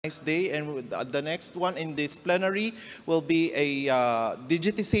nice day. And the next one in this plenary will be a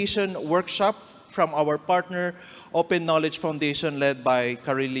digitization workshop from our partner, Open Knowledge Foundation, led by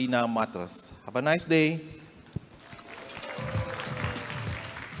Carolina Matos. Have a nice day.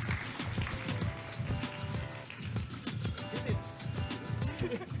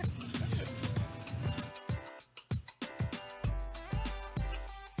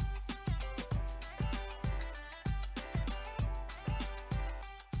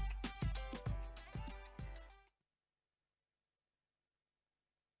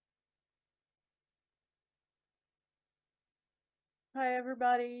 Hi,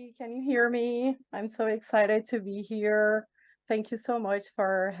 everybody. Can you hear me? I'm so excited to be here. Thank you so much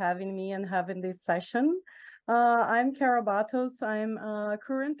for having me and having this session. I'm Cara Batos. I'm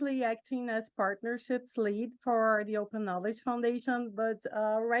currently acting as partnerships lead for the Open Knowledge Foundation. But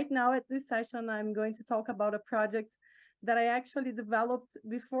right now at this session, I'm going to talk about a project that I actually developed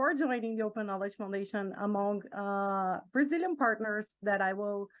before joining the Open Knowledge Foundation among Brazilian partners that I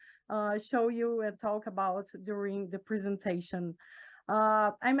will show you and talk about during the presentation.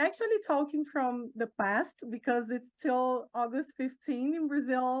 I'm actually talking from the past because it's still August 15 in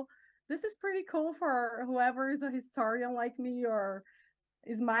Brazil. This is pretty cool for whoever is a historian like me or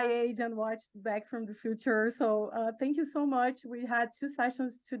is my age and watched Back from the Future. So thank you so much. We had 2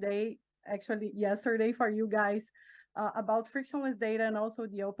 sessions today, actually yesterday for you guys, about frictionless data and also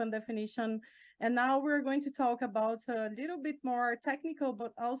the open definition. And now we're going to talk about a little bit more technical,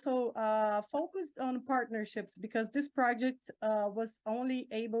 but also focused on partnerships, because this project was only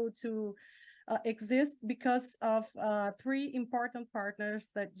able to exist because of 3 important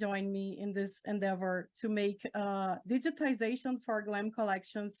partners that joined me in this endeavor to make digitization for GLAM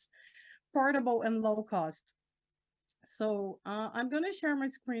collections portable and low cost. So I'm going to share my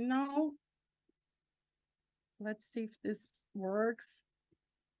screen now. Let's see if this works.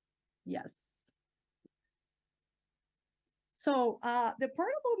 Yes. So the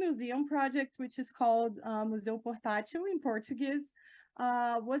Portable Museum project, which is called Museu Portátil in Portuguese,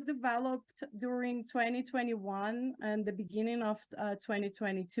 was developed during 2021 and the beginning of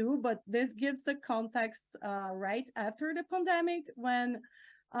 2022, but this gives the context right after the pandemic, when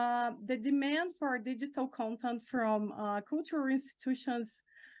the demand for digital content from cultural institutions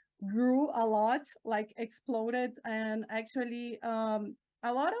grew a lot, like exploded, and actually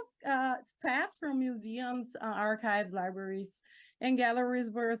a lot of staff from museums, archives, libraries, and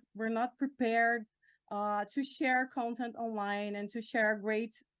galleries were not prepared to share content online and to share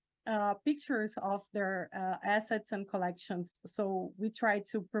great pictures of their assets and collections. So we tried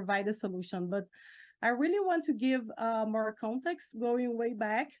to provide a solution, but I really want to give more context going way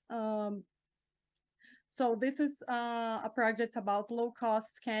back. So this is a project about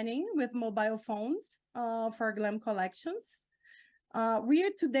low-cost scanning with mobile phones for GLAM collections. We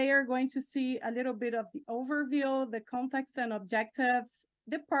today are going to see a little bit of the overview, the context and objectives,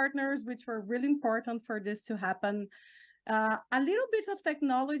 the partners, which were really important for this to happen, a little bit of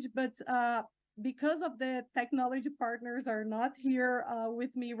technology, but because of the technology partners are not here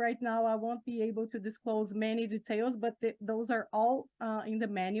with me right now, I won't be able to disclose many details, but those are all in the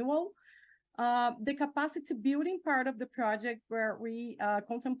manual. The capacity building part of the project, where we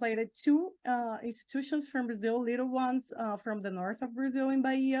contemplated 2 institutions from Brazil, little ones from the north of Brazil in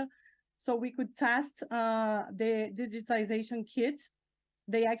Bahia, so we could test the digitization kit.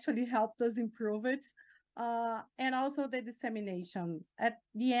 They actually helped us improve it, and also the dissemination. At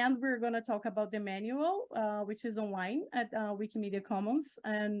the end, we're going to talk about the manual, which is online at Wikimedia Commons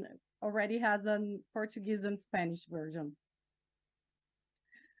and already has a Portuguese and Spanish version.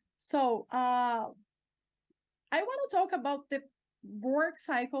 So I want to talk about the work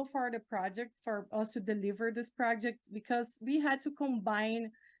cycle for the project, for us to deliver this project, because we had to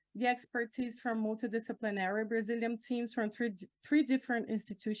combine the expertise from multidisciplinary Brazilian teams from three different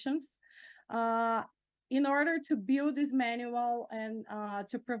institutions in order to build this manual and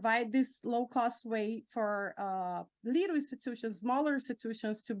to provide this low-cost way for little institutions, smaller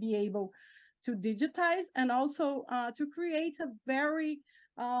institutions, to be able to digitize, and also to create a very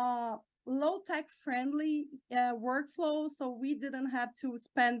low-tech friendly workflow, so we didn't have to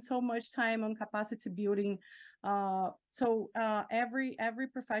spend so much time on capacity building. So every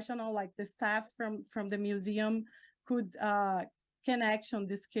professional, like the staff from the museum, could can action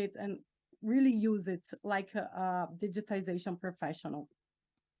this kit and really use it like a digitization professional.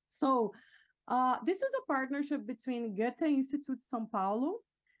 So this is a partnership between Goethe-Institut São Paulo,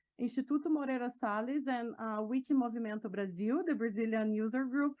 Instituto Moreira, Salles, and Wiki Movimento Brasil, the Brazilian user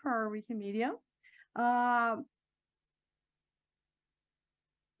group for Wikimedia.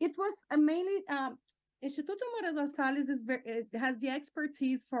 It was mainly, Instituto Moreira Salles has the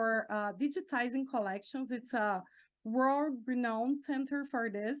expertise for digitizing collections. It's a world-renowned center for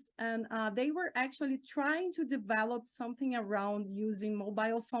this, and they were actually trying to develop something around using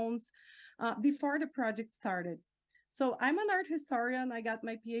mobile phones before the project started. So I'm an art historian. I got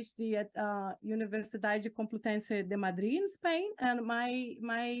my PhD at Universidade Complutense de Madrid in Spain, and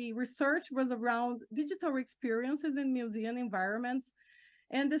my research was around digital experiences in museum environments.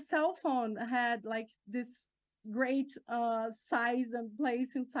 And the cell phone had like this great size and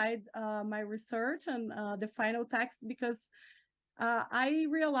place inside my research and the final text, because I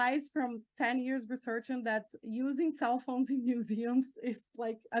realized from 10 years researching that using cell phones in museums is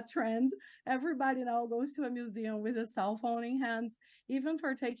like a trend. Everybody now goes to a museum with a cell phone in hands, even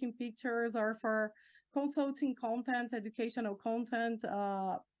for taking pictures or for consulting content, educational content,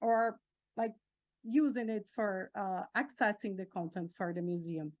 or like using it for accessing the content for the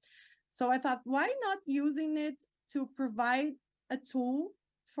museum. So I thought, why not using it to provide a tool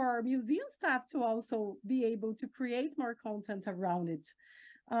for museum staff to also be able to create more content around it.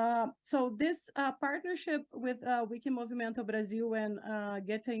 So this partnership with Wiki Movimento Brasil and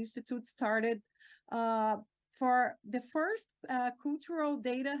Goethe-Institut started for the first cultural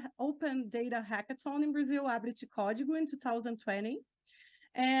data, open data hackathon in Brazil, Abre de Código, in 2020.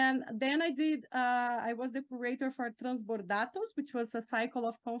 And then I was the curator for Transbordatos, which was a cycle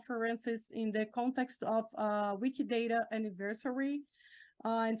of conferences in the context of Wikidata anniversary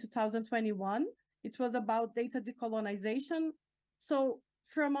in 2021. It was about data decolonization. So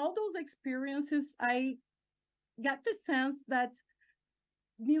from all those experiences, I got the sense that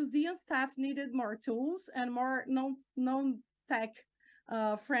museum staff needed more tools and more non-tech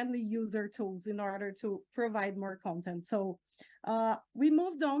friendly user tools in order to provide more content. So we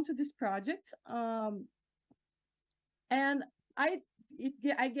moved on to this project, and I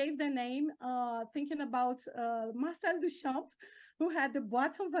gave the name thinking about Marcel Duchamp, who had the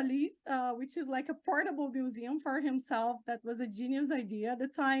Boîte Valise, which is like a portable museum for himself. That was a genius idea at the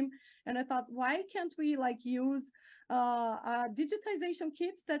time. And I thought, why can't we like use digitization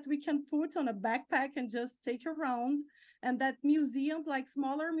kits that we can put on a backpack and just take around, and that museums, like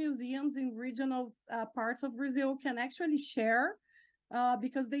smaller museums in regional parts of Brazil, can actually share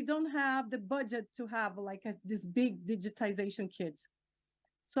because they don't have the budget to have like this big digitization kit.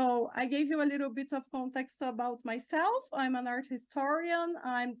 So I gave you a little bit of context about myself. I'm an art historian.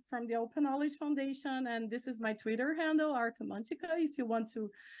 I'm from the Open Knowledge Foundation, and this is my Twitter handle, Artamantica. If you want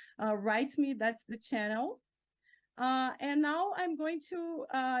to write me, that's the channel. And now I'm going to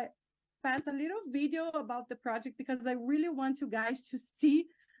pass a little video about the project, because I really want you guys to see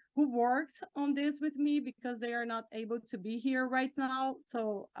who worked on this with me, because they are not able to be here right now.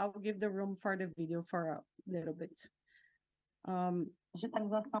 So I'll give the room for the video for a little bit.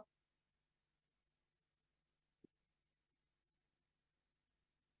 Digitalização.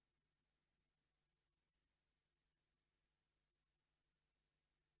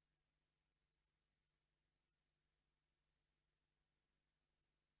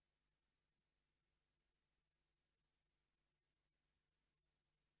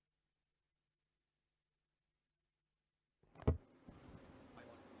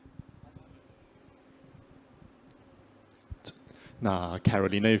 Now,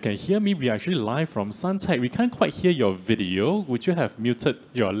 Carolina, you can hear me. We're actually live from Suntech. We can't quite hear your video. Would you have muted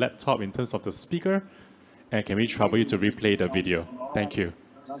your laptop in terms of the speaker? And can we trouble you to replay the video? Thank you.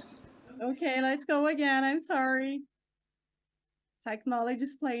 Okay, let's go again. I'm sorry. Technology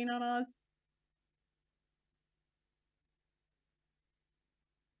is playing on us.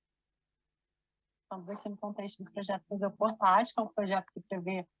 Estamos aqui no contexto do projeto Museu Portátil, que é um projeto que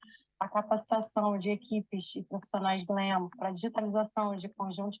prevê a capacitação de equipes e profissionais GLAM para digitalização de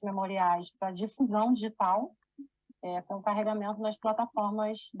conjuntos memoriais, para difusão digital, com carregamento nas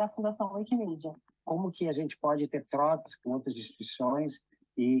plataformas da Fundação Wikimedia. Como que a gente pode ter trocas com outras instituições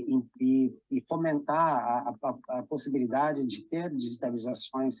e fomentar a possibilidade de ter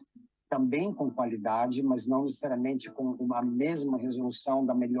digitalizações também com qualidade, mas não necessariamente com a mesma resolução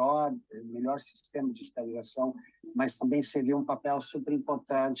da melhor sistema de digitalização, mas também seria um papel super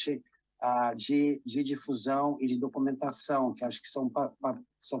importante de difusão e de documentação, que acho que são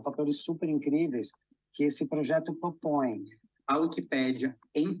fatores super incríveis que esse projeto propõe. A Wikipédia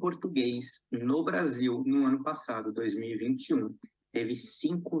em português no Brasil no ano passado, 2021, teve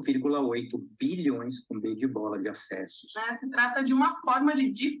 5,8 bilhões com B de bola de acessos. Se trata de uma forma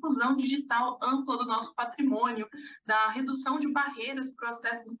de difusão digital ampla do nosso patrimônio, da redução de barreiras para o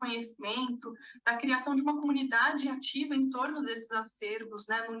acesso do conhecimento, da criação de uma comunidade ativa em torno desses acervos,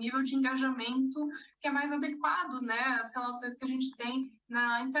 no nível de engajamento que é mais adequado, às relações que a gente tem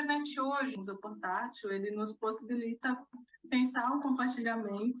na internet hoje. O portátil, ele nos possibilita pensar o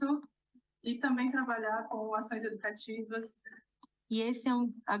compartilhamento e também trabalhar com ações educativas. E esse é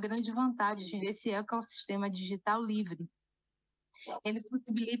a grande vantagem desse ecossistema digital livre. Ele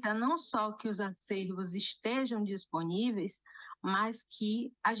possibilita não só que os acervos estejam disponíveis, mas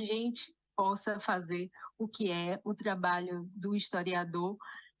que a gente possa fazer o que é o trabalho do historiador,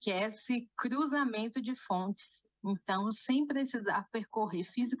 que é esse cruzamento de fontes. Então, sem precisar percorrer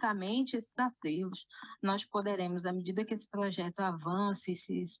fisicamente esses acervos, nós poderemos, à medida que esse projeto avance,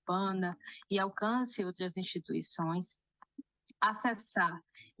 se expanda e alcance outras instituições, acessar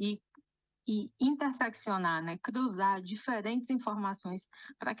e interseccionar, cruzar diferentes informações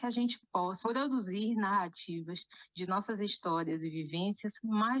para que a gente possa produzir narrativas de nossas histórias e vivências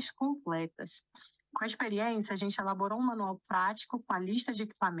mais completas. Com a experiência, a gente elaborou um manual prático com a lista de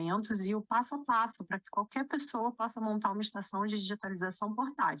equipamentos e o passo a passo para que qualquer pessoa possa montar uma estação de digitalização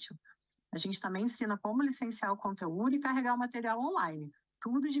portátil. A gente também ensina como licenciar o conteúdo e carregar o material online.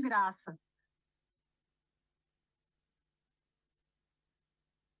 Tudo de graça.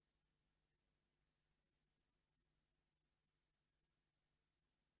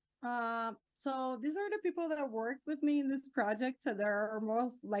 So these are the people that worked with me in this project. So there are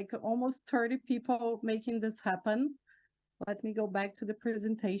almost 30 people making this happen. Let me go back to the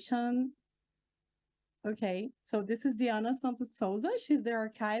presentation. Okay, so this is Diana Santos Souza. She's the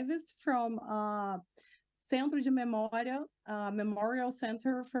archivist from Centro de Memória, Memorial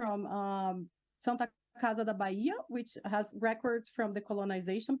Center from Santa Casa da Bahia, which has records from the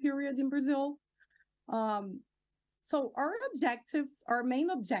colonization period in Brazil. So our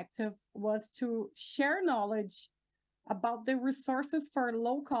main objective was to share knowledge about the resources for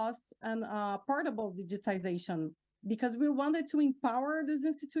low cost and portable digitization, because we wanted to empower these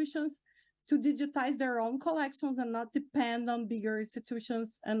institutions to digitize their own collections and not depend on bigger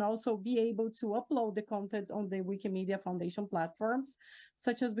institutions, and also be able to upload the content on the Wikimedia Foundation platforms,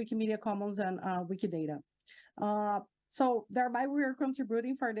 such as Wikimedia Commons and Wikidata. So thereby we are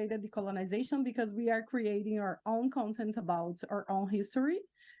contributing for data decolonization, because we are creating our own content about our own history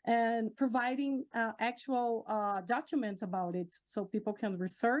and providing actual documents about it, so people can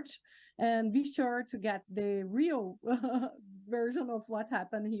research and be sure to get the real version of what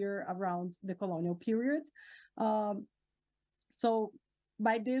happened here around the colonial period. So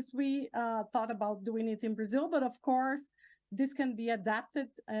by this, we thought about doing it in Brazil, but of course, this can be adapted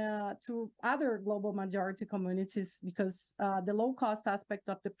to other global majority communities, because the low cost aspect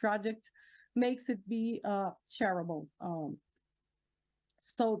of the project makes it be shareable.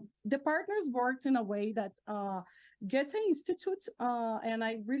 So the partners worked in a way that Goethe-Institut, and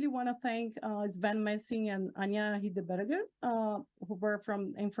I really want to thank Sven Messing and Anja Hideberger, who were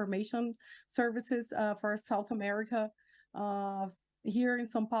from Information Services for South America, here in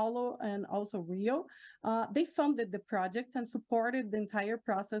São Paulo and also Rio. They funded the project and supported the entire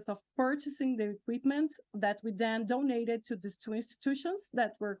process of purchasing the equipment that we then donated to these two institutions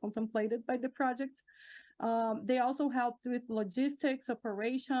that were contemplated by the project. They also helped with logistics,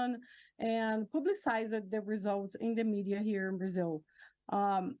 operation, and publicized the results in the media here in Brazil.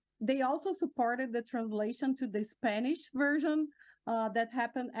 They also supported the translation to the Spanish version that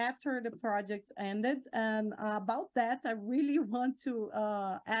happened after the project ended. And about that, I really want to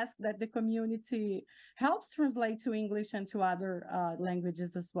ask that the community helps translate to English and to other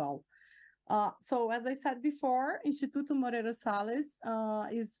languages as well. So as I said before, Instituto Moreira Salles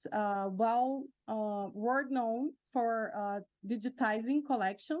is world known for digitizing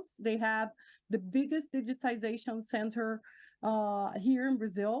collections. They have the biggest digitization center here in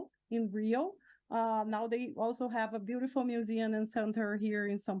Brazil, in Rio. Now they also have a beautiful museum and center here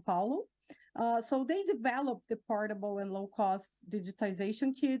in São Paulo. So they developed the portable and low-cost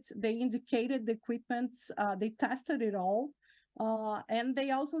digitization kits. They indicated the equipment, they tested it all. And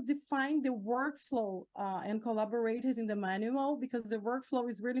they also defined the workflow and collaborated in the manual, because the workflow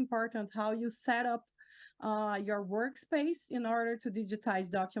is really important, how you set up your workspace in order to digitize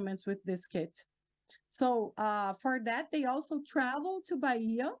documents with this kit. So for that, they also traveled to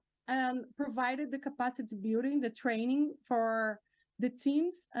Bahia and provided the capacity building, the training for the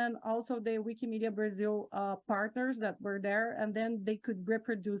teams, and also the Wikimedia Brazil partners that were there, and then they could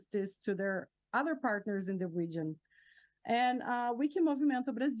reproduce this to their other partners in the region. And Wiki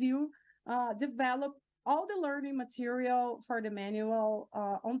Movimento Brasil developed all the learning material for the manual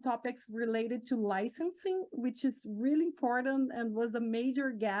on topics related to licensing, which is really important and was a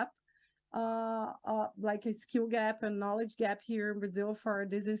major gap, like a skill gap and knowledge gap here in Brazil for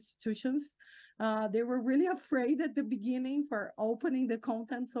these institutions. They were really afraid at the beginning for opening the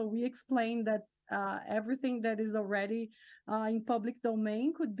content. So we explained that everything that is already in public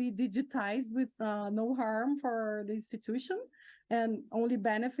domain could be digitized with no harm for the institution and only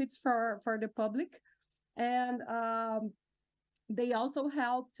benefits for the public. And they also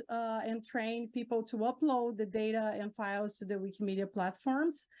helped and trained people to upload the data and files to the Wikimedia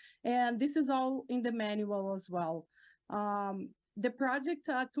platforms. And this is all in the manual as well. The project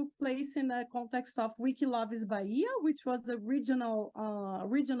took place in the context of Wiki Loves Bahia, which was a regional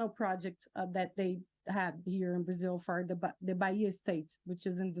project that they had here in Brazil for the Bahia state, which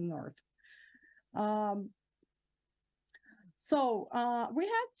is in the north. So we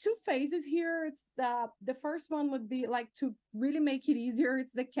had two phases here. It's the first one would be like to really make it easier.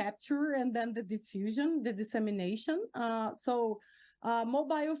 It's the capture and then the diffusion, the dissemination.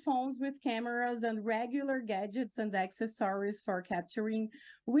 Mobile phones with cameras and regular gadgets and accessories for capturing.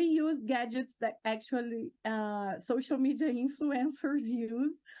 We use gadgets that actually social media influencers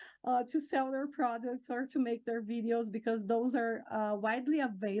use to sell their products or to make their videos, because those are widely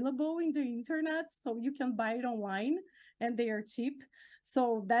available in the internet. So you can buy it online and they are cheap.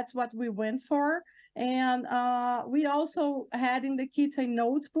 So that's what we went for. And we also had in the kit a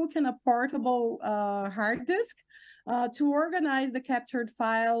notebook and a portable hard disk to organize the captured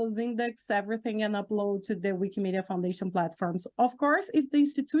files, index everything, and upload to the Wikimedia Foundation platforms. Of course, if the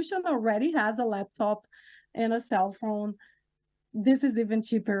institution already has a laptop and a cell phone, this is even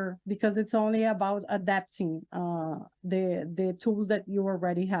cheaper because it's only about adapting the tools that you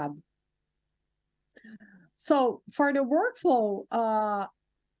already have. So for the workflow,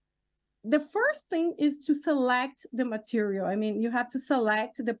 the first thing is to select the material. I mean, you have to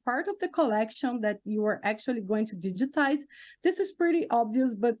select the part of the collection that you are actually going to digitize. This is pretty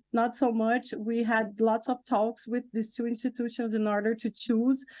obvious, but not so much. We had lots of talks with these two institutions in order to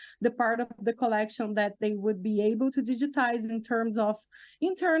choose the part of the collection that they would be able to digitize in terms of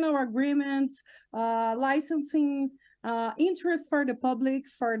internal agreements, licensing, interest for the public,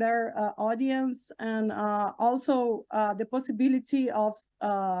 for their audience, and also the possibility of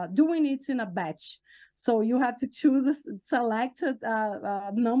doing it in a batch. So you have to choose a selected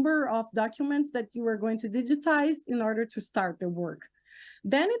number of documents that you are going to digitize in order to start the work.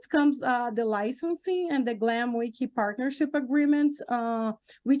 Then it comes the licensing and the GLAM Wiki partnership agreements.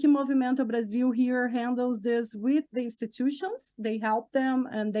 Wiki Movimento Brasil here handles this with the institutions. They help them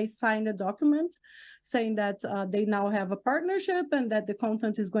and they sign the documents saying that they now have a partnership and that the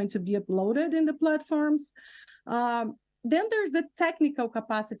content is going to be uploaded in the platforms. Then there's the technical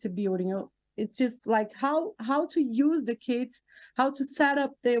capacity building. It's just like how to use the kits, how to set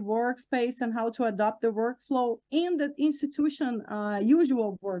up the workspace, and how to adopt the workflow in the institution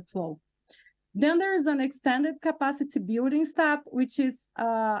usual workflow. Then there's an extended capacity building step, which is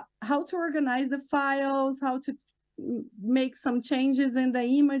how to organize the files, how to make some changes in the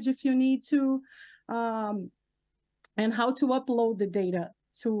image if you need to, and how to upload the data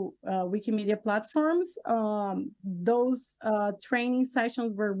to Wikimedia platforms. Those training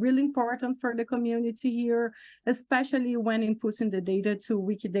sessions were really important for the community here, especially when inputting the data to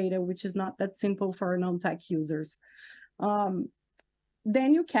Wikidata, which is not that simple for non-tech users.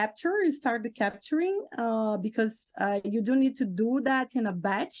 Then you start the capturing, because you do need to do that in a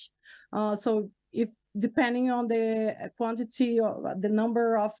batch. So if depending on the quantity or the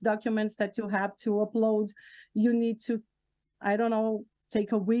number of documents that you have to upload, you need to, I don't know,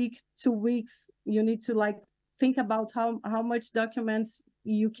 take a week, 2 weeks. You need to like think about how much documents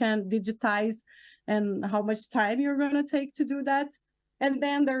you can digitize and how much time you're going to take to do that. And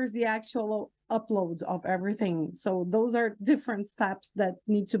then there's the actual upload of everything. So those are different steps that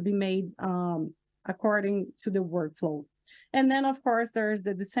need to be made according to the workflow. And then, of course, there's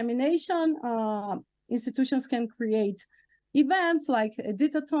the dissemination. Institutions can create events like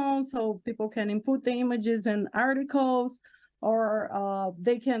editathon, so people can input the images and articles, or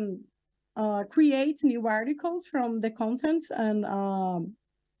they can create new articles from the contents and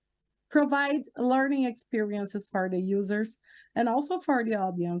provide learning experiences for the users and also for the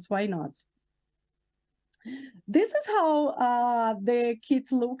audience. Why not? This is how the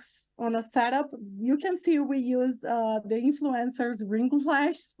kit looks on a setup. You can see we used the influencers ring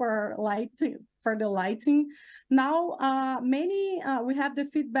flash for lighting, for the lighting. Now, we have the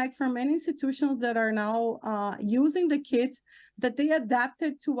feedback from many institutions that are now using the kit, that they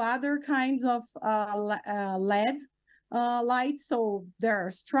adapted to other kinds of LED lights. So there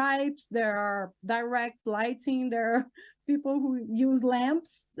are stripes, there are direct lighting, there are people who use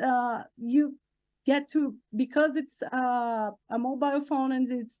lamps. You get to, because it's a mobile phone and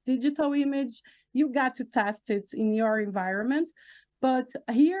it's digital image, you got to test it in your environment. But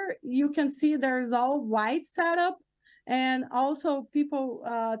here you can see there's all white setup, and also people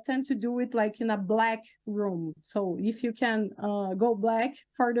tend to do it like in a black room. So if you can go black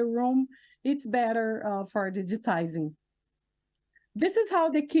for the room, it's better for digitizing. This is how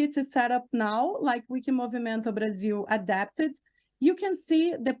the kit is set up now, like Wiki Movimento Brasil adapted. You can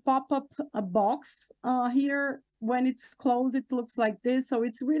see the pop-up box here. When it's closed, it looks like this. So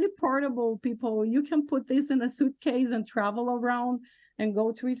it's really portable, people. You can put this in a suitcase and travel around and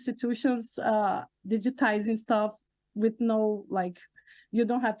go to institutions digitizing stuff with no, like, you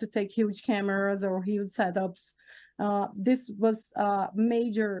don't have to take huge cameras or huge setups. This was a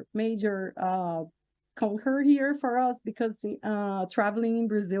major conquer here for us, because traveling in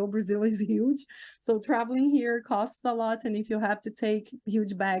Brazil is huge. So traveling here costs a lot. And if you have to take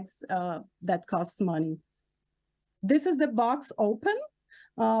huge bags, that costs money. This is the box open.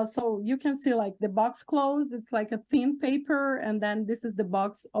 So you can see like the box closed, it's like a thin paper, and then this is the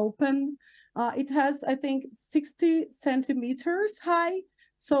box open. It has, I think, 60 centimeters high.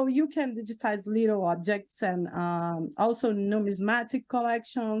 So you can digitize little objects, and also numismatic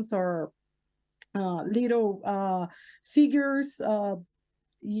collections or little figures.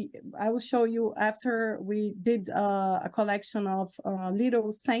 I will show you after. We did a collection of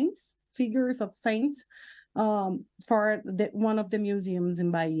little saints, figures of saints, for one of the museums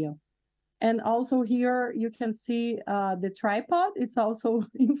in Bahia. And also here you can see the tripod. It's also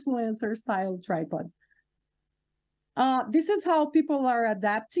influencer style tripod. This is how people are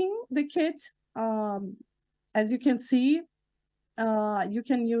adapting the kit. As you can see, you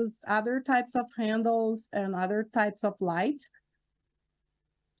can use other types of handles and other types of lights.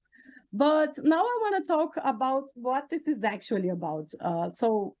 But now I want to talk about what this is actually about.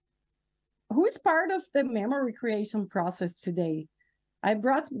 So who is part of the memory creation process today? I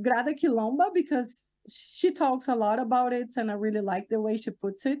brought Grada Quilomba because she talks a lot about it, and I really like the way she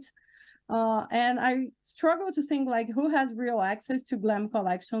puts it. And I struggle to think like who has real access to GLAM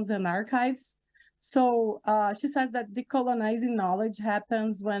collections and archives. So she says that decolonizing knowledge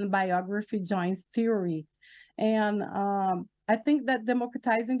happens when biography joins theory. And I think that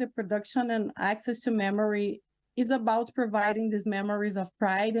democratizing the production and access to memory is about providing these memories of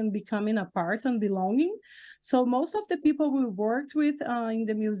pride and becoming a part and belonging. So most of the people we worked with in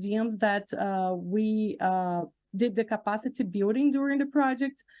the museums that we did the capacity building during the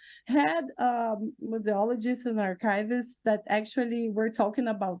project had museologists and archivists that actually were talking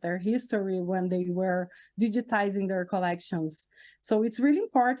about their history when they were digitizing their collections. So it's really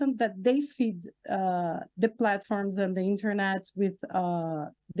important that they feed the platforms and the internet with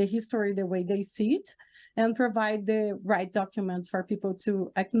the history the way they see it, and provide the right documents for people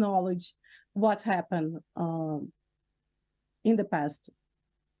to acknowledge what happened in the past.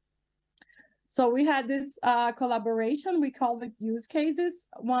 So we had this collaboration, we called it use cases.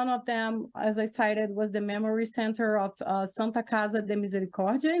 One of them, as I cited, was the Memory Center of Santa Casa de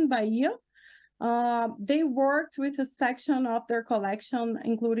Misericórdia in Bahia. They worked with a section of their collection,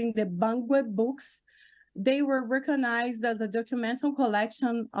 including the Banguê books. They were recognized as a documental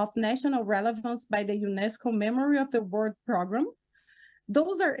collection of national relevance by the UNESCO Memory of the World Program.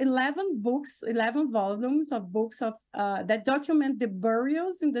 Those are 11 books, 11 volumes of books of that document the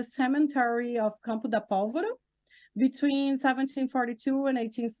burials in the cemetery of Campo da Pólvora between 1742 and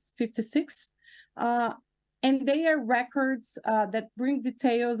 1856. And they are records that bring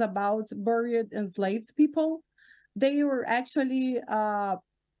details about buried enslaved people. They were actually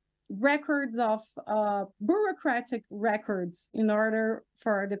records of bureaucratic records in order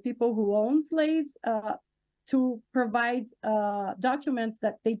for the people who own slaves to provide documents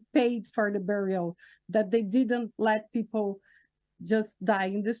that they paid for the burial, that they didn't let people just die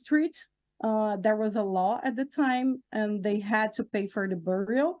in the street. There was a law at the time and they had to pay for the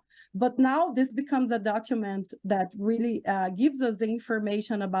burial. But now this becomes a document that really gives us the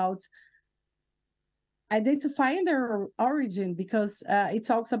information about identifying their origin, because it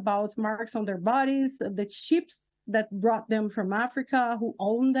talks about marks on their bodies, the ships that brought them from Africa, who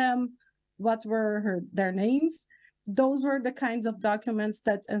owned them, what were their names. Those were the kinds of documents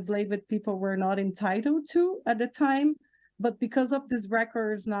that enslaved people were not entitled to at the time. But because of these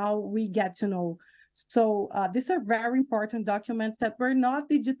records, now we get to know. So these are very important documents that were not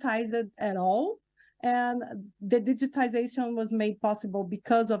digitized at all. And the digitization was made possible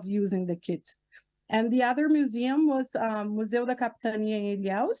because of using the kit. And the other museum was Museu da Captaincy of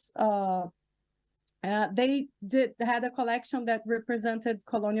Ilhéus. They had a collection that represented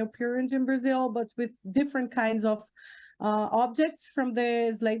colonial period in Brazil, but with different kinds of objects from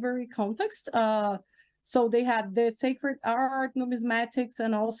the slavery context. So they had the sacred art, numismatics,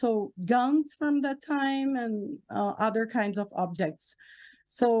 and also guns from that time, and other kinds of objects.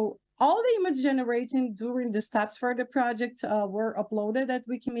 So all the image generating during the steps for the project were uploaded at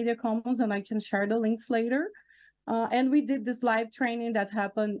Wikimedia Commons, and I can share the links later. And we did this live training that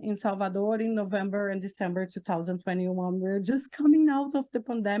happened in Salvador in November and December 2021. We're just coming out of the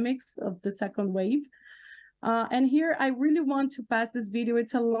pandemics of the second wave. And here I really want to pass this video.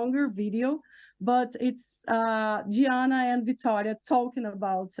 It's a longer video, but it's Gianna and Victoria talking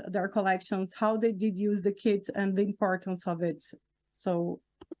about their collections, how they did use the kit and the importance of it. So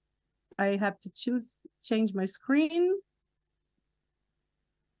I have to change my screen.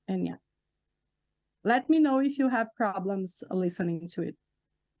 And yeah. Let me know if you have problems listening to it.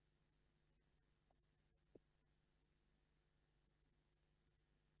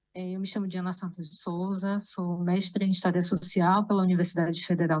 Eu me chamo Diana Santos de Souza, sou mestre em História Social pela Universidade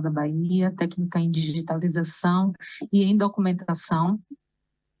Federal da Bahia, técnica em digitalização e em documentação.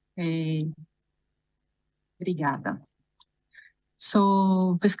 Obrigada.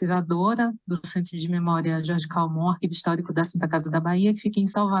 Sou pesquisadora do Centro de Memória Jorge Calmon, Arquivo Histórico da Santa Casa da Bahia, que fica em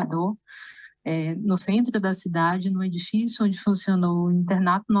Salvador, no centro da cidade, no edifício onde funcionou o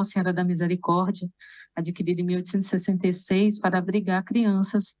internato Nossa Senhora da Misericórdia, adquirido em 1866 para abrigar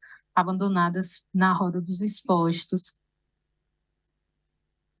crianças abandonadas na roda dos expostos.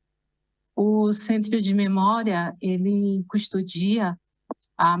 O Centro de Memória, ele custodia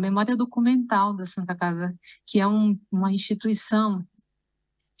a memória documental da Santa Casa, que é uma instituição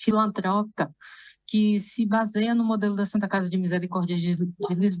filantrópica que se baseia no modelo da Santa Casa de Misericórdia de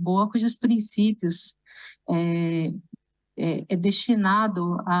Lisboa, cujos princípios é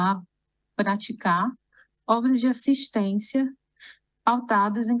destinado a praticar obras de assistência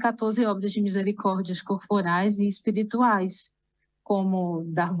pautadas em 14 obras de misericórdias corporais e espirituais, como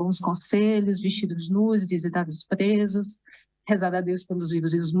dar bons conselhos, vestir os nus, visitar os presos, rezar a Deus pelos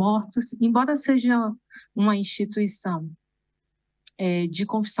vivos e os mortos. Embora seja uma instituição de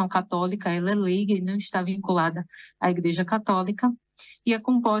confissão católica, ela é leiga e não está vinculada à Igreja Católica, e é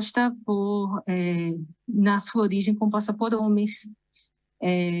composta na sua origem, composta por homens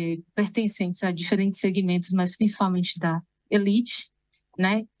pertencentes a diferentes segmentos, mas principalmente da elite,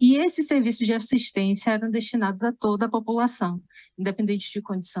 né? E esses serviços de assistência eram destinados a toda a população, independente de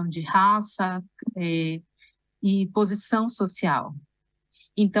condição de raça e posição social.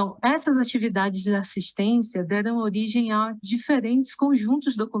 Então, essas atividades de assistência deram origem a diferentes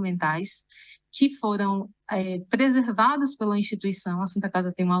conjuntos documentais que foram preservados pela instituição. A Santa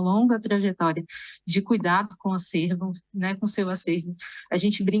Casa tem uma longa trajetória de cuidado com o acervo, né, com seu acervo. A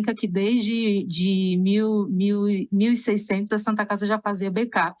gente brinca que desde 1600 a Santa Casa já fazia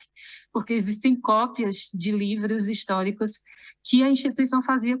backup, porque existem cópias de livros históricos que a instituição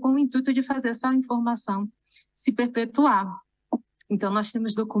fazia com o intuito de fazer essa informação se perpetuar. Então, nós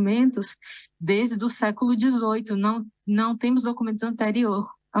temos documentos desde o século XVIII, não temos documentos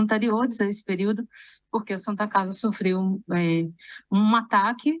anteriores a esse período, porque a Santa Casa sofreu um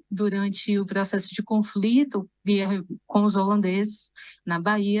ataque durante o processo de conflito com os holandeses na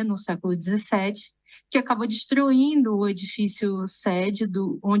Bahia, no século XVII, que acabou destruindo o edifício sede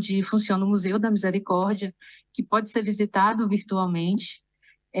onde funciona o Museu da Misericórdia, que pode ser visitado virtualmente.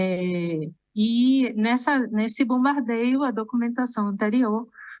 E nesse bombardeio, a documentação anterior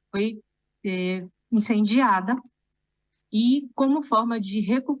foi incendiada, e como forma de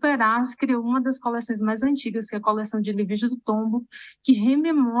recuperar, se criou uma das coleções mais antigas, que é a coleção de livros do tombo, que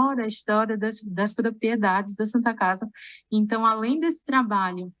rememora a história das propriedades da Santa Casa. Então, além desse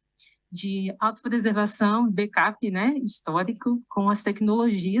trabalho de autopreservação, backup, né, histórico, com as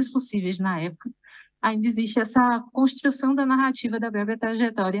tecnologias possíveis na época, ainda existe essa construção da narrativa da própria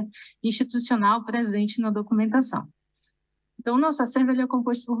trajetória institucional presente na documentação. Então, o nosso acervo é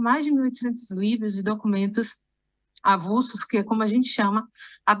composto por mais de 1.800 livros e documentos avulsos, que é como a gente chama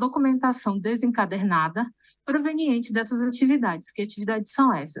a documentação desencadernada, proveniente dessas atividades. Que atividades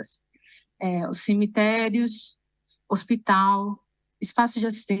são essas? Os cemitérios, hospital, espaços de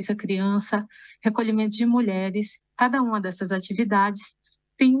assistência à criança, recolhimento de mulheres. Cada uma dessas atividades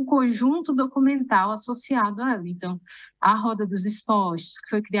tem um conjunto documental associado a ela. Então, a Roda dos Expostos, que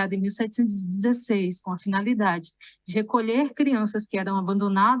foi criada em 1716, com a finalidade de recolher crianças que eram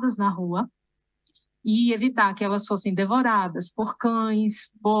abandonadas na rua e evitar que elas fossem devoradas por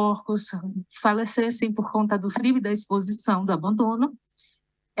cães, porcos, falecessem por conta do frio e da exposição, do abandono.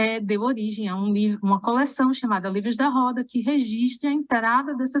 deu origem a uma coleção chamada Livros da Roda, que registra a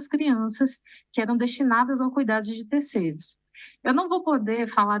entrada dessas crianças que eram destinadas ao cuidado de terceiros. Eu não vou poder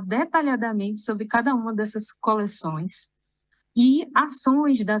falar detalhadamente sobre cada uma dessas coleções e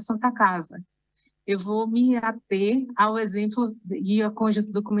ações da Santa Casa. Eu vou me ater ao exemplo e ao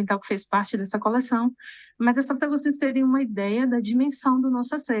conjunto documental que fez parte dessa coleção, mas é só para vocês terem uma ideia da dimensão do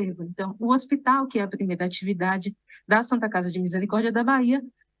nosso acervo. Então, o hospital, que é a primeira atividade da Santa Casa de Misericórdia da Bahia,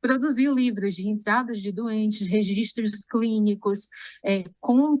 produziu livros de entradas de doentes, registros clínicos,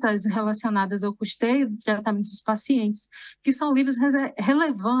 contas relacionadas ao custeio do tratamento dos pacientes, que são livros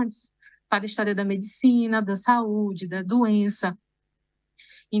relevantes para a história da medicina, da saúde, da doença.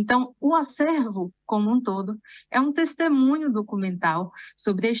 Então, o acervo, como um todo, é um testemunho documental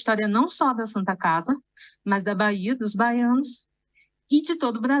sobre a história não só da Santa Casa, mas da Bahia, dos baianos e de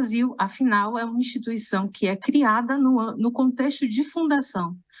todo o Brasil. Afinal, é uma instituição que é criada no contexto de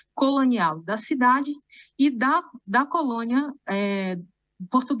fundação colonial da cidade e da colônia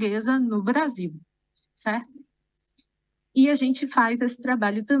portuguesa no Brasil, certo? E a gente faz esse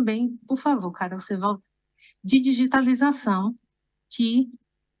trabalho também, por favor, Carol, você volta, de digitalização, que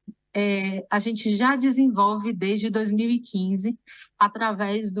a gente já desenvolve desde 2015,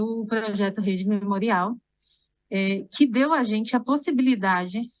 através do projeto Rede Memorial, que deu a gente a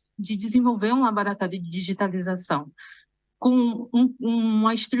possibilidade de desenvolver um laboratório de digitalização com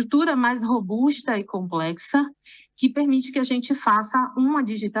uma estrutura mais robusta e complexa, que permite que a gente faça uma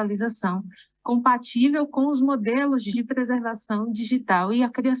digitalização compatível com os modelos de preservação digital e a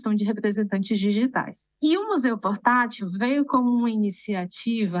criação de representantes digitais. E o Museu Portátil veio como uma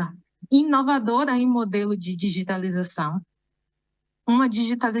iniciativa inovadora em modelo de digitalização, uma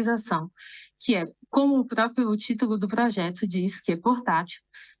digitalização que é, como o próprio título do projeto diz, que é portátil,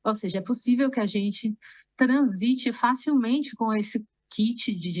 ou seja, é possível que a gente transite facilmente com esse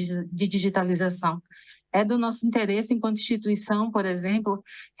kit de digitalização. É do nosso interesse, enquanto instituição, por exemplo,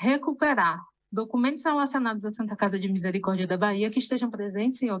 recuperar documentos relacionados à Santa Casa de Misericórdia da Bahia que estejam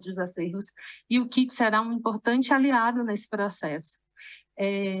presentes em outros acervos, e o kit será um importante aliado nesse processo.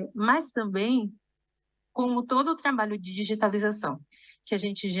 Mas também, como todo o trabalho de digitalização que a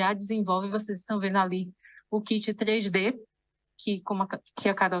gente já desenvolve, vocês estão vendo ali o kit 3D, que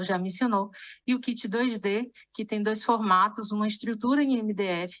a Carol já mencionou, e o kit 2D, que tem dois formatos, uma estrutura em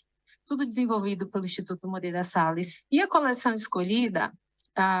MDF, tudo desenvolvido pelo Instituto Moreira Salles. E a coleção escolhida,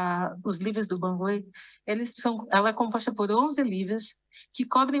 os livros do Banguê, ela é composta por 11 livros que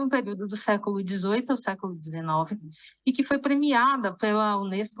cobrem um período do século XVIII ao século XIX e que foi premiada pela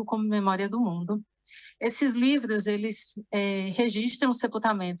Unesco como Memória do Mundo. Esses livros, eles registram o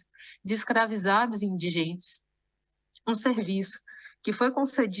sepultamento de escravizados e indigentes, um serviço que foi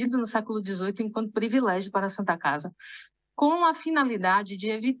concedido no século XVIII enquanto privilégio para a Santa Casa, com a finalidade de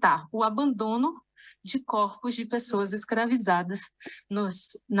evitar o abandono de corpos de pessoas escravizadas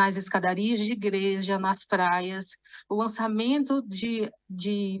nas escadarias de igreja, nas praias, o lançamento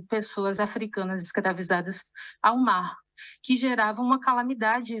de pessoas africanas escravizadas ao mar, que gerava uma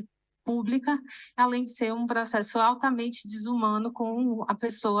calamidade pública, além de ser um processo altamente desumano com a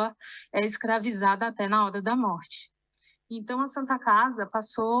pessoa escravizada até na hora da morte. Então, a Santa Casa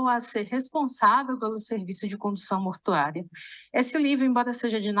passou a ser responsável pelo serviço de condução mortuária. Esse livro, embora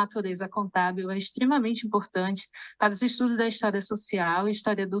seja de natureza contábil, é extremamente importante para os estudos da história social,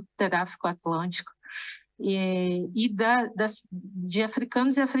 história do tráfico atlântico, de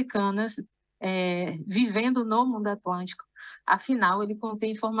africanos e africanas vivendo no mundo atlântico. Afinal, ele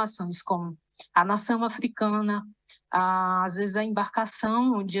contém informações como a nação africana, às vezes a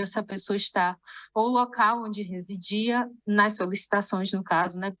embarcação onde essa pessoa está, ou o local onde residia, nas solicitações, no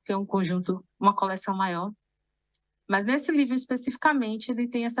caso, né, porque é um conjunto, uma coleção maior. Mas nesse livro especificamente, ele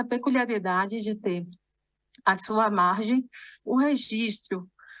tem essa peculiaridade de ter à sua margem o registro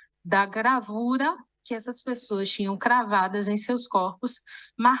da gravura que essas pessoas tinham cravadas em seus corpos,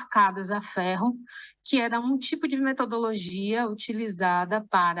 marcadas a ferro, que era um tipo de metodologia utilizada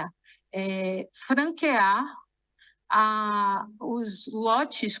para franquear os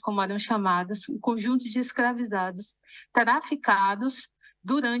lotes, como eram chamados, o conjunto de escravizados traficados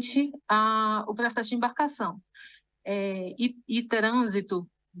durante o processo de embarcação e trânsito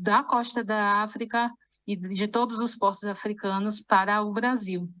da costa da África e de todos os portos africanos para o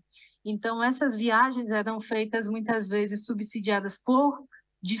Brasil. Então, essas viagens eram feitas muitas vezes subsidiadas por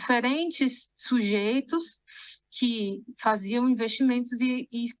diferentes sujeitos que faziam investimentos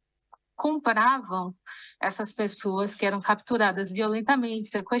e compravam essas pessoas que eram capturadas violentamente,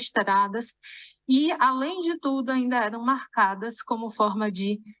 sequestradas, e, além de tudo, ainda eram marcadas como forma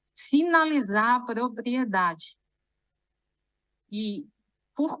de sinalizar a propriedade. E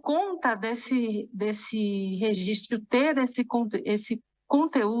por conta desse registro ter esse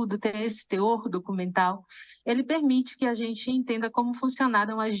conteúdo, ter esse teor documental, ele permite que a gente entenda como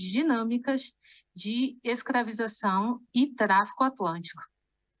funcionaram as dinâmicas de escravização e tráfico atlântico.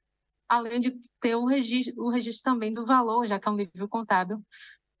 Além de ter o registro também do valor, já que é um livro contábil,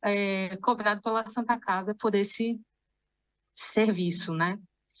 cobrado pela Santa Casa por esse serviço, né?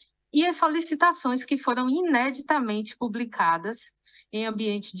 E as solicitações que foram ineditamente publicadas em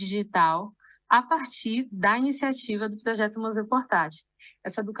ambiente digital a partir da iniciativa do projeto Museu Portátil.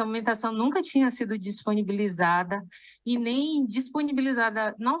 Essa documentação nunca tinha sido disponibilizada e nem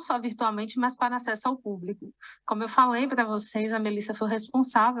disponibilizada não só virtualmente, mas para acesso ao público. Como eu falei para vocês, a Melissa foi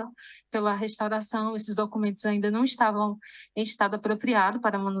responsável pela restauração, esses documentos ainda não estavam em estado apropriado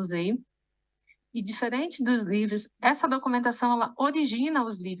para manuseio. E diferente dos livros, essa documentação ela origina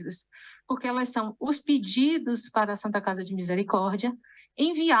os livros, porque elas são os pedidos para a Santa Casa de Misericórdia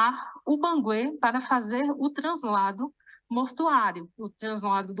enviar o Banguê para fazer o translado mortuário, o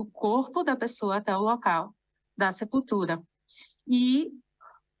translado do corpo da pessoa até o local da sepultura. E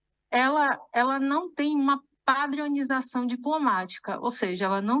ela não tem uma padronização diplomática, ou seja,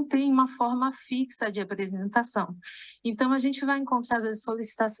 ela não tem uma forma fixa de apresentação. Então, a gente vai encontrar, às vezes,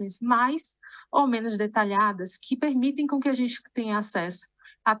 solicitações mais ou menos detalhadas que permitem com que a gente tenha acesso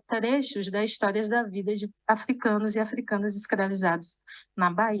a trechos das histórias da vida de africanos e africanas escravizados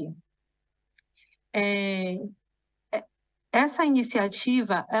na Bahia. Essa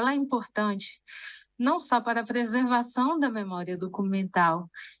iniciativa ela é importante não só para a preservação da memória documental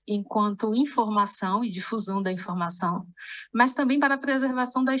enquanto informação e difusão da informação, mas também para a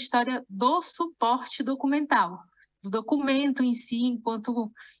preservação da história do suporte documental, do documento em si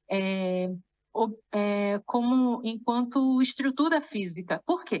enquanto estrutura física.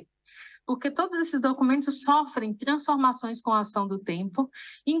 Por quê? Porque todos esses documentos sofrem transformações com a ação do tempo,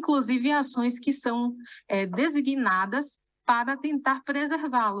 inclusive ações que são designadas para tentar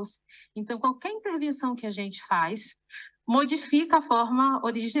preservá-los. Então, qualquer intervenção que a gente faz modifica a forma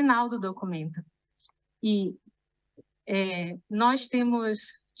original do documento. E nós temos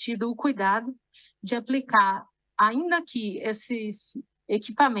tido o cuidado de aplicar, ainda que esses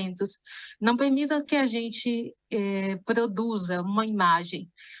equipamentos não permitam que a gente produza uma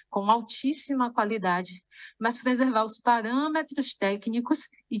imagem com altíssima qualidade, mas preservar os parâmetros técnicos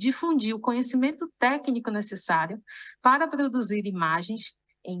e difundir o conhecimento técnico necessário para produzir imagens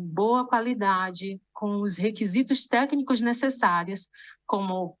em boa qualidade, com os requisitos técnicos necessários,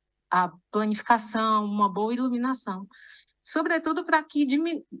 como a planificação, uma boa iluminação, sobretudo para que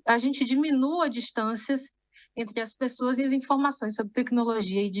a gente diminua distâncias entre as pessoas e as informações sobre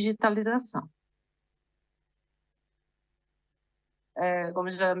tecnologia e digitalização. Como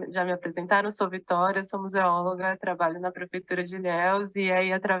já me apresentaram, eu sou Vitória, sou museóloga, trabalho na Prefeitura de Ilhéus e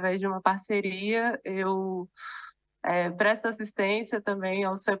aí, através de uma parceria, eu presto assistência também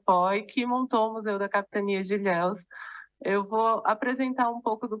ao CEPOI, que montou o Museu da Capitania de Ilhéus. Eu vou apresentar um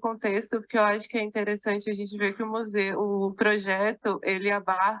pouco do contexto, porque eu acho que é interessante a gente ver que o projeto, ele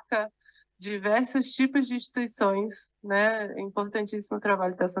abarca diversos tipos de instituições, né? É importantíssimo o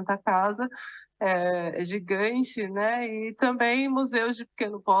trabalho da Santa Casa, é gigante, né? E também museus de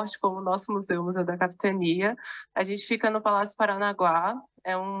pequeno porte, como o nosso museu, o Museu da Capitania. A gente fica no Palácio Paranaguá,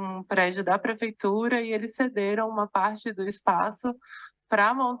 é um prédio da prefeitura e eles cederam uma parte do espaço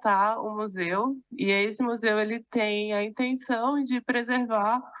para montar o museu. E esse museu ele tem a intenção de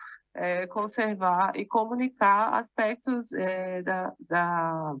preservar, conservar e comunicar aspectos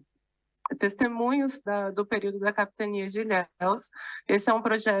testemunhos do período da Capitania de Ilhéus. Esse é um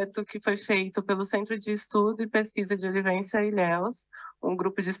projeto que foi feito pelo Centro de Estudo e Pesquisa de Vivência Ilhéus, um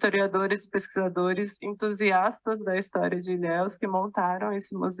grupo de historiadores e pesquisadores entusiastas da história de Ilhéus que montaram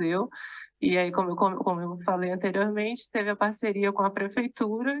esse museu. E aí, como eu falei anteriormente, teve a parceria com a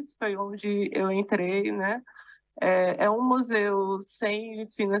prefeitura, que foi onde eu entrei, né? É um museu sem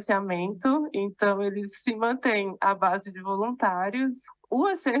financiamento, então ele se mantém à base de voluntários. O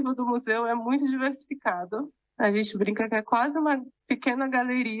acervo do museu é muito diversificado. A gente brinca que é quase uma pequena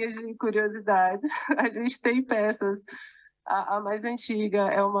galeria de curiosidades. A gente tem peças. A mais antiga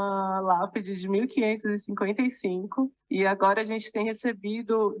é uma lápide de 1555 e agora a gente tem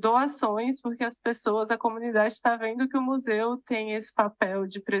recebido doações porque a comunidade está vendo que o museu tem esse papel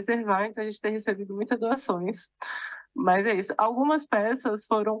de preservar, então a gente tem recebido muitas doações. Mas é isso. Algumas peças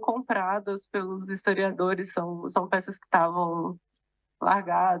foram compradas pelos historiadores, são peças que estavam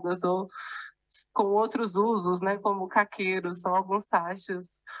largadas ou com outros usos, né, como caqueiros, são alguns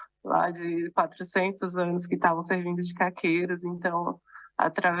tachos lá de 400 anos que estavam servindo de caqueiros, então,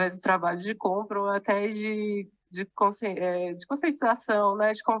 através do trabalho de compra ou até de de conscientização,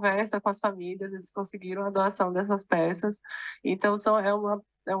 né, de conversa com as famílias, eles conseguiram a doação dessas peças. Então,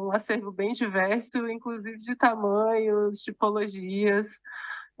 é um acervo bem diverso, inclusive de tamanhos, tipologias.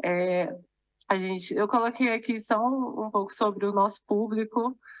 Eu coloquei aqui só um pouco sobre o nosso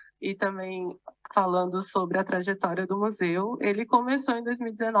público e também falando sobre a trajetória do museu. Ele começou em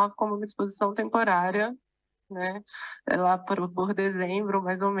 2019 como uma exposição temporária, né, lá por dezembro,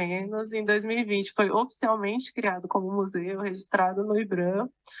 mais ou menos. Em 2020 foi oficialmente criado como museu, registrado no IBRAM.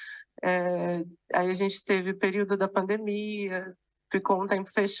 Aí a gente teve o período da pandemia, ficou um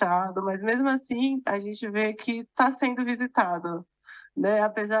tempo fechado, mas mesmo assim a gente vê que está sendo visitado, né?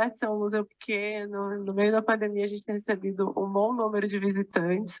 Apesar de ser um museu pequeno, no meio da pandemia a gente tem recebido um bom número de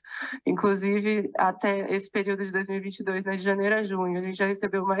visitantes, inclusive até esse período de 2022, né, de janeiro a junho, a gente já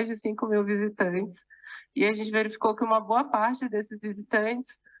recebeu mais de 5.000 visitantes, e a gente verificou que uma boa parte desses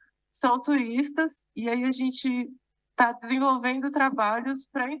visitantes são turistas, e aí a gente está desenvolvendo trabalhos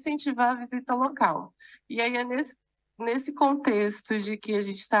para incentivar a visita local. E aí é nesse contexto de que a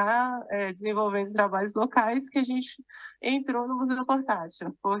gente está desenvolvendo trabalhos locais que a gente entrou no Museu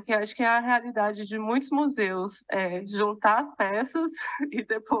Portátil, porque acho que é a realidade de muitos museus juntar as peças e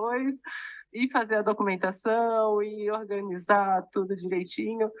depois ir fazer a documentação e organizar tudo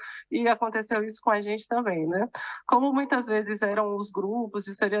direitinho, e aconteceu isso com a gente também, né? Como muitas vezes eram os grupos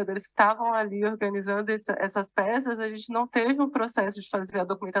de historiadores que estavam ali organizando essas peças, a gente não teve um processo de fazer a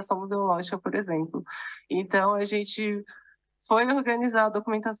documentação museológica, por exemplo. Então, a gente foi organizar a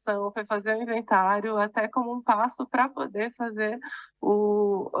documentação, foi fazer o inventário, até como um passo para poder fazer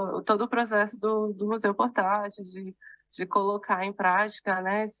todo o processo do Museu Portátil, de colocar em prática,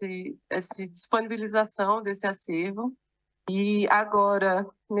 né, essa disponibilização desse acervo. E agora,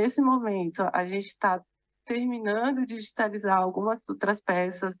 nesse momento, a gente está terminando de digitalizar algumas outras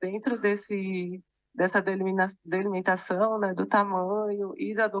peças dentro dessa delimitação, né, do tamanho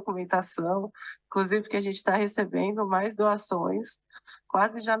e da documentação, inclusive porque a gente está recebendo mais doações,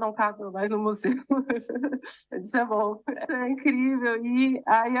 quase já não cabe mais no museu. Isso é bom, isso é incrível. E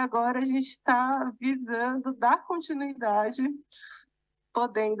aí agora a gente está visando dar continuidade,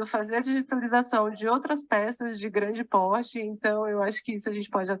 podendo fazer a digitalização de outras peças de grande porte. Então, eu acho que isso a gente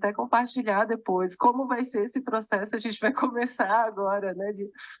pode até compartilhar depois. Como vai ser esse processo? A gente vai começar agora, né, de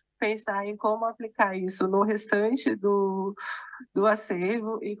pensar em como aplicar isso no restante do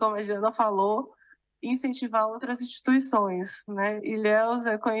acervo. E, como a Jana falou, incentivar outras instituições, né? Ilhéus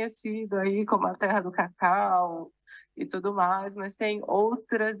é conhecido aí como a terra do cacau e tudo mais, mas tem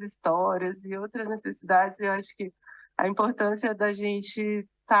outras histórias e outras necessidades. E eu acho que a importância da gente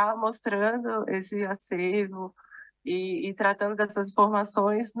estar mostrando esse acervo e tratando dessas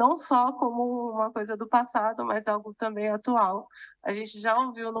informações não só como uma coisa do passado, mas algo também atual. A gente já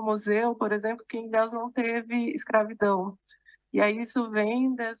ouviu no museu, por exemplo, que em Ilhéus não teve escravidão. E aí isso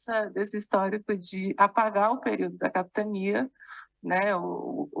vem desse histórico de apagar o período da capitania, né,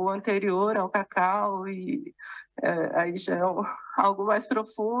 o anterior ao cacau, e aí já é algo mais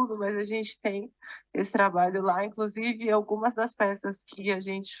profundo, mas a gente tem esse trabalho lá, inclusive algumas das peças que a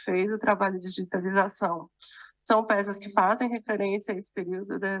gente fez o trabalho de digitalização são peças que fazem referência a esse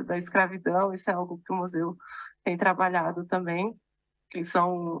período da escravidão. Isso é algo que o museu tem trabalhado também, que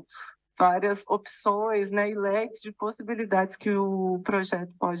são várias opções, né, e leques de possibilidades que o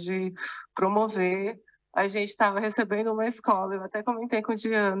projeto pode promover. A gente estava recebendo uma escola, eu até comentei com a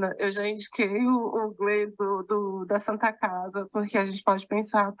Diana, eu já indiquei o GLAM da Santa Casa, porque a gente pode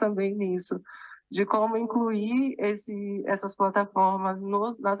pensar também nisso, de como incluir essas plataformas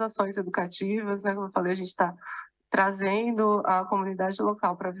nas ações educativas, né? Como eu falei, a gente está trazendo a comunidade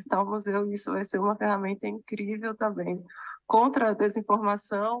local para visitar o museu, e isso vai ser uma ferramenta incrível também contra a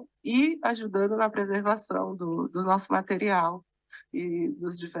desinformação e ajudando na preservação do nosso material e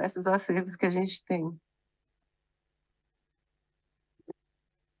dos diversos acervos que a gente tem.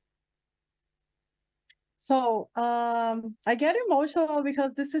 So I get emotional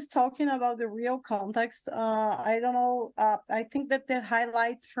because this is talking about the real context. I don't know. I think that the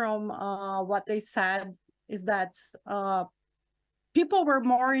highlights from what they said is that people were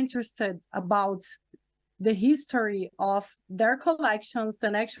more interested about the history of their collections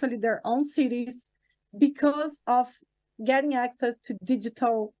and actually their own cities because of getting access to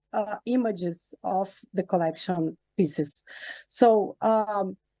digital images of the collection pieces. So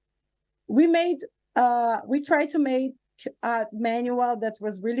we tried to make a manual that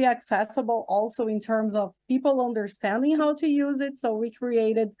was really accessible also in terms of people understanding how to use it. So we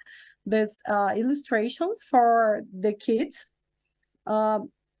created these illustrations for the kids.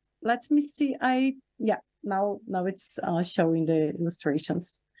 Let me see. Now it's showing the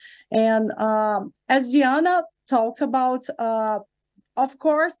illustrations. And as Gianna talked about, of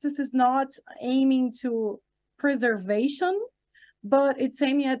course, this is not aiming to preservation, but it's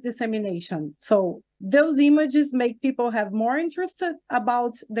aiming at dissemination. So those images make people have more interest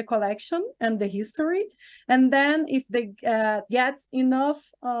about the collection and the history. And then if they get enough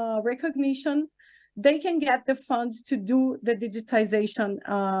recognition, they can get the funds to do the digitization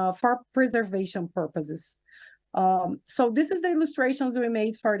for preservation purposes. So this is the illustrations we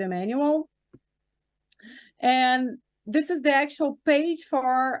made for the manual. And this is the actual page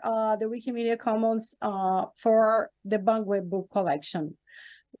for the Wikimedia Commons for the Banguê book collection.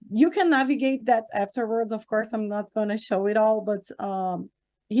 You can navigate that afterwards. Of course, I'm not going to show it all, but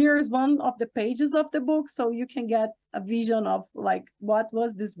here's one of the pages of the book, so you can get a vision of like what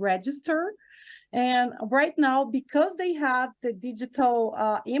was this register. And right now, because they have the digital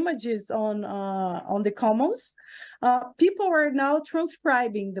images on the Commons, people are now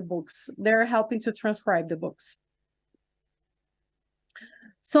transcribing the books. They're helping to transcribe the books.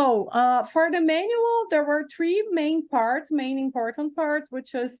 So for the manual, there were three main important parts,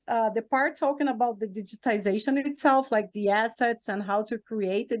 which is the part talking about the digitization itself, like the assets and how to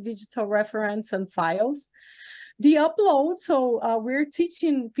create a digital reference and files. The upload, so we're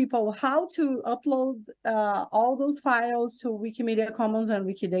teaching people how to upload all those files to Wikimedia Commons and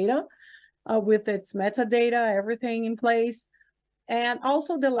Wikidata with its metadata, everything in place. And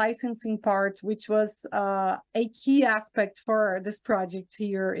also the licensing part, which was a key aspect for this project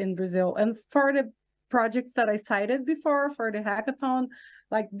here in Brazil. And for the projects that I cited before, for the hackathon,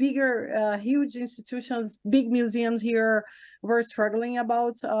 like bigger, huge institutions, big museums here were struggling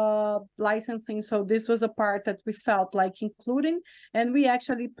about licensing. So this was a part that we felt like including. And we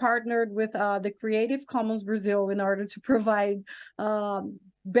actually partnered with the Creative Commons Brazil in order to provide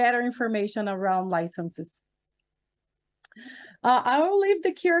better information around licenses. I will leave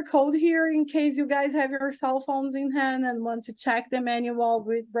the QR code here in case you guys have your cell phones in hand and want to check the manual.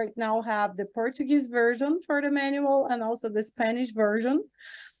 We right now have the Portuguese version for the manual and also the Spanish version.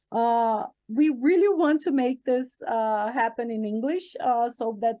 We really want to make this happen in English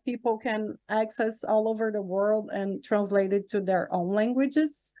so that people can access all over the world and translate it to their own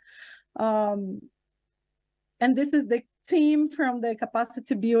languages. And this is the team from the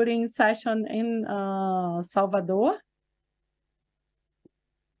capacity building session in Salvador.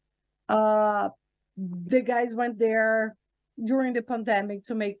 The guys went there during the pandemic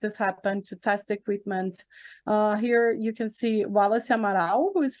to make this happen, to test equipment. Here you can see Wallace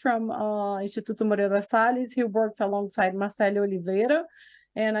Amaral, who is from Instituto Moreira Salles. He worked alongside Marcelo Oliveira.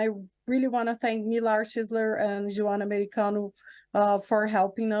 And I really want to thank Milar Schisler and Joana Americano for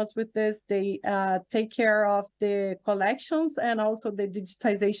helping us with this. They take care of the collections and also the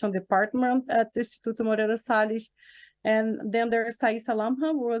digitization department at Instituto Moreira Salles. And then there's Thais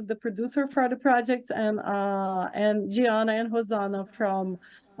Salamha, who was the producer for the project, and Gianna and Rosana from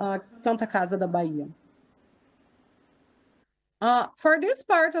Santa Casa da Bahia. For this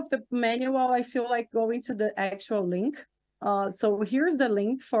part of the manual, I feel like going to the actual link. So here's the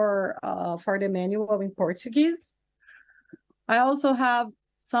link for the manual in Portuguese. I also have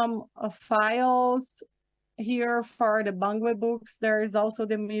some files here for the Banguê books. There is also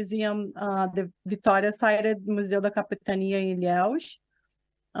the museum, the Vitória cited Museu da Capitania em Ilhéus.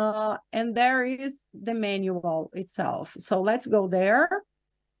 And there is the manual itself. So let's go there.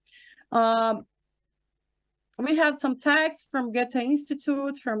 We have some text from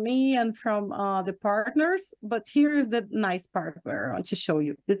Goethe-Institut, from me, and from the partners. But here's the nice part where I want to show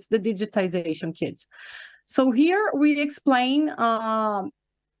you. It's the digitization kits. So here we explain the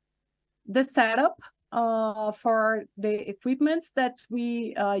setup for the equipments that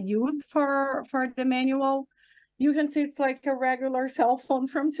we use for the manual. You can see it's like a regular cell phone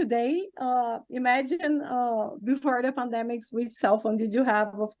from today. Imagine before the pandemics, which cell phone did you have?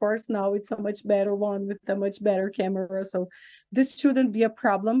 Of course, now it's a much better one with a much better camera. So this shouldn't be a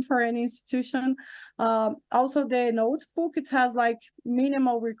problem for any institution. Also, the notebook, it has like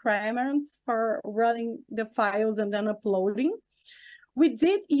minimal requirements for running the files and then uploading. We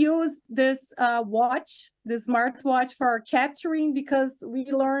did use this watch, the smartwatch, for capturing, because we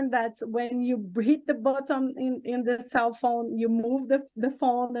learned that when you hit the button in the cell phone, you move the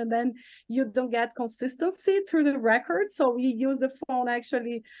phone and then you don't get consistency through the record. So we use the phone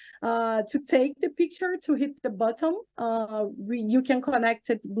actually to take the picture, to hit the button. You can connect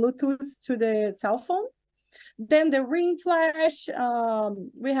it Bluetooth to the cell phone. Then the ring flash,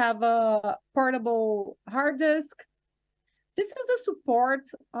 we have a portable hard disk. this is a support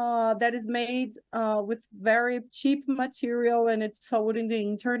that is made with very cheap material, and it's sold in the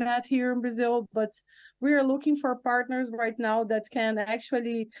internet here in Brazil. But we are looking for partners right now that can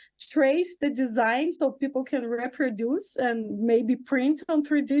actually trace the design so people can reproduce and maybe print on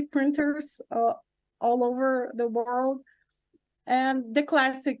 3D printers all over the world. And the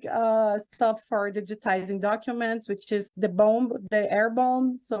classic stuff for digitizing documents, which is the air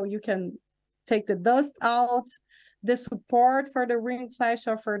bomb, so you can take the dust out, the support for the ring flash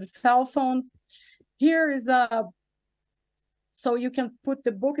or for the cell phone. Here is so you can put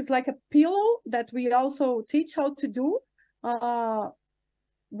the book, it's like a pillow that we also teach how to do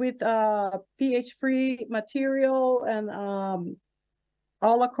with pH-free material and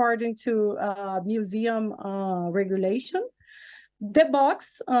all according to museum regulation. The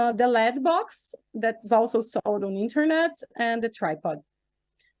box, the LED box, that's also sold on the internet, and the tripod.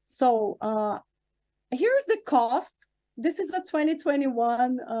 So here's the cost. This is a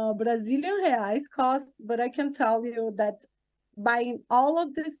 2021 Brazilian reais cost, but I can tell you that buying all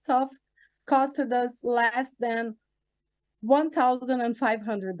of this stuff costed us less than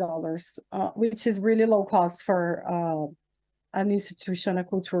 $1,500, which is really low cost for an institution, a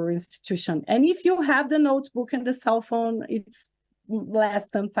cultural institution. And if you have the notebook and the cell phone, it's less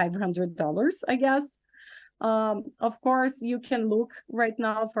than $500, I guess. Of course, you can look right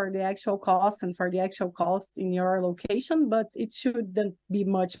now for the actual cost and for the actual cost in your location, but it shouldn't be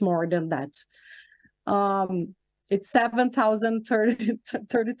much more than that. It's 7,030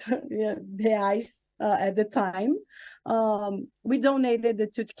 reais at the time. We donated the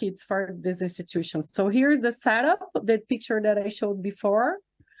 2 kits for this institution. So here's the setup, the picture that I showed before.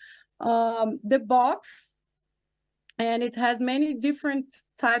 The box, and it has many different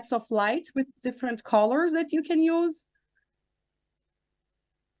types of light with different colors that you can use.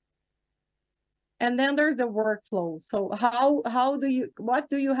 And then there's the workflow. So what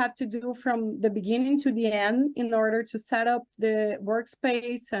do you have to do from the beginning to the end in order to set up the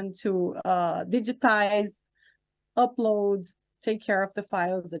workspace and to digitize, upload, take care of the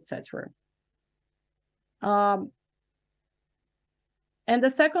files, etc. And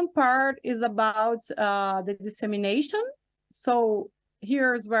the second part is about the dissemination. So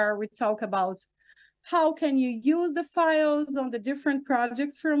here's where we talk about how can you use the files on the different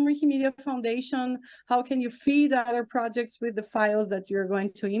projects from Wikimedia Foundation? How can you feed other projects with the files that you're going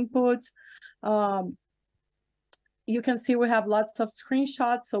to input? You can see we have lots of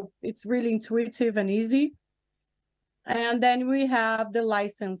screenshots, so it's really intuitive and easy. And then we have the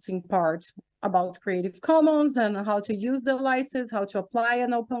licensing part about Creative Commons and how to use the license, how to apply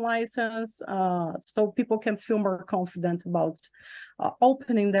an open license, so people can feel more confident about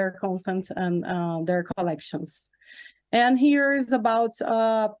opening their content and their collections. And here is about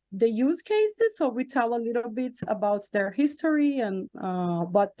the use cases. So we tell a little bit about their history and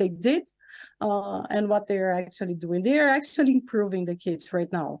what they did and what they're actually doing. They're actually improving the kits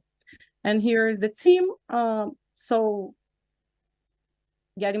right now. And here is the team. So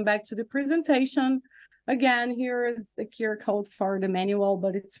getting back to the presentation, again, here is the QR code for the manual,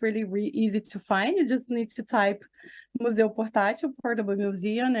 but it's really easy to find. You just need to type Museu Portátil, Portable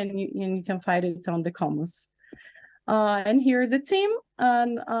Museum, and you can find it on the Commons. And here's the team.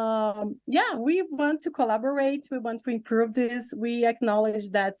 And yeah, we want to collaborate. We want to improve this. We acknowledge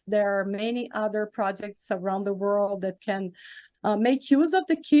that there are many other projects around the world that can make use of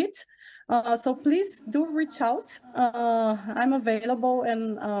the kit. So please do reach out. I'm available,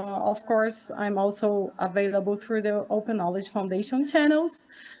 and of course, I'm also available through the Open Knowledge Foundation channels.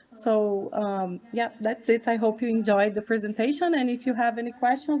 So yeah, that's it. I hope you enjoyed the presentation, and if you have any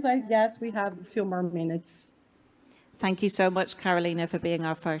questions, I guess we have a few more minutes. Thank you so much, Carolina, for being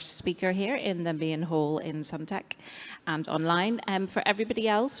our first speaker here in the main hall in Suntec and online. For everybody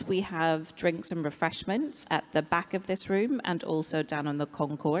else, we have drinks and refreshments at the back of this room and also down on the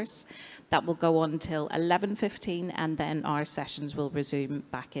concourse. That will go on till 11:15, and then our sessions will resume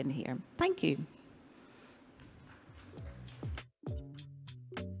back in here. Thank you.